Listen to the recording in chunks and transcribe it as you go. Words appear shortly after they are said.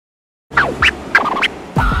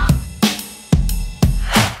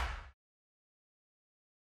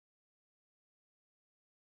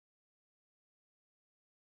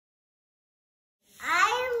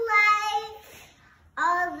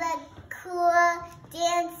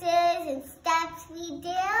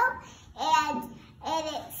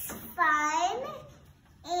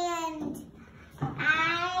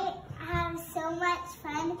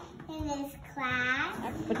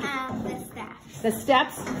The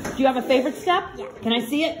steps. Do you have a favorite step? Yeah. Can I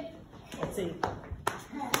see it? Let's see.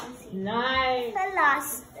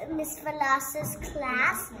 Nice. Miss Velasquez's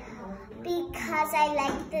class because I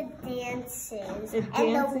like the dances and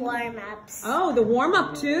the warm-ups. Oh, the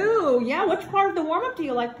warm-up too. Yeah, which part of the warm-up do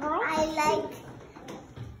you like, Pearl? I like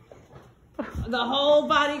the whole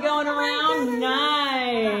body going around.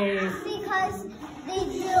 Nice. because they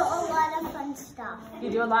do a lot of fun stuff. You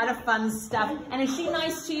do a lot of fun stuff. And is she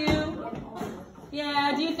nice to you?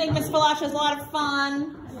 Yeah. Do you think Miss Velasquez is a lot of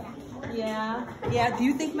fun? Yeah. Yeah. Do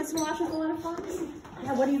you think Miss Velasquez is a lot of fun?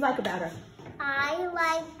 Yeah. What do you like about her? I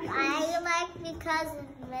like because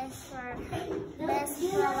Miss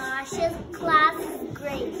Velasquez's class is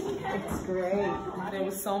great. It's great. There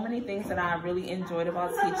were so many things that I really enjoyed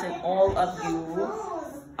about teaching all of you.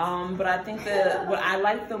 But I think that what I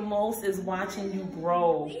like the most is watching you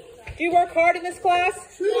grow. Do you work hard in this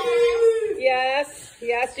class? Yes. Yes.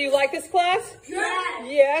 Yes. Do you like this class? Yes.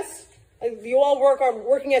 Yes. You all are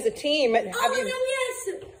working as a team. All of them, yes.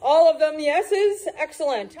 All of them, yeses.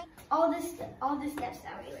 Excellent. All the steps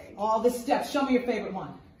that we learned. All the steps. Show me your favorite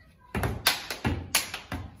one.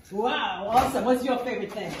 Wow, awesome. What's your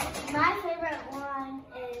favorite thing? My favorite one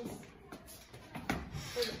is...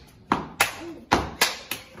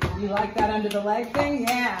 You like that under the leg thing?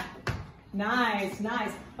 Yeah. Nice,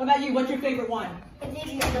 nice. What about you? What's your favorite one? Xavier.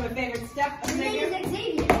 Do you have a favorite step? His name is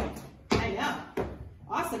Xavier. I know.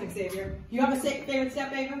 Awesome, Xavier. You have a favorite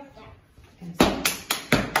step, Ava? Yeah.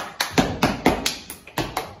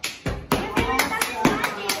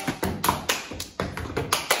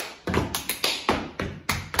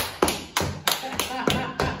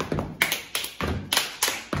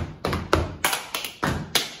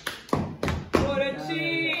 What a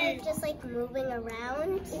cheat! Just like moving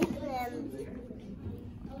around and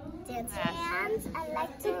dance hands. I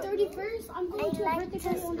like to 31st. I'm going to like to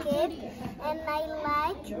skip, and I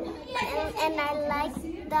like the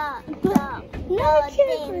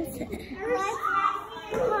things.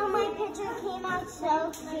 How my picture came out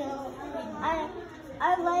so cute. I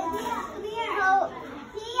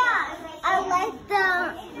like the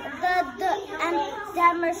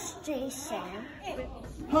demonstration.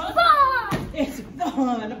 It's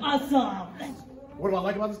fun. Awesome. What do I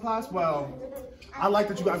like about this class? Well, I like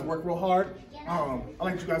that you guys work real hard. I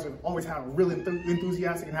like that you guys always have really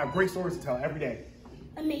enthusiastic and have great stories to tell every day.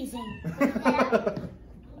 Amazing.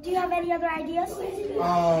 Do you have any other ideas?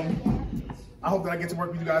 I hope that I get to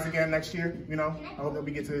work with you guys again next year. You know, I hope that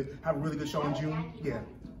we get to have a really good show in June. Yeah.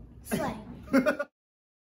 Slay.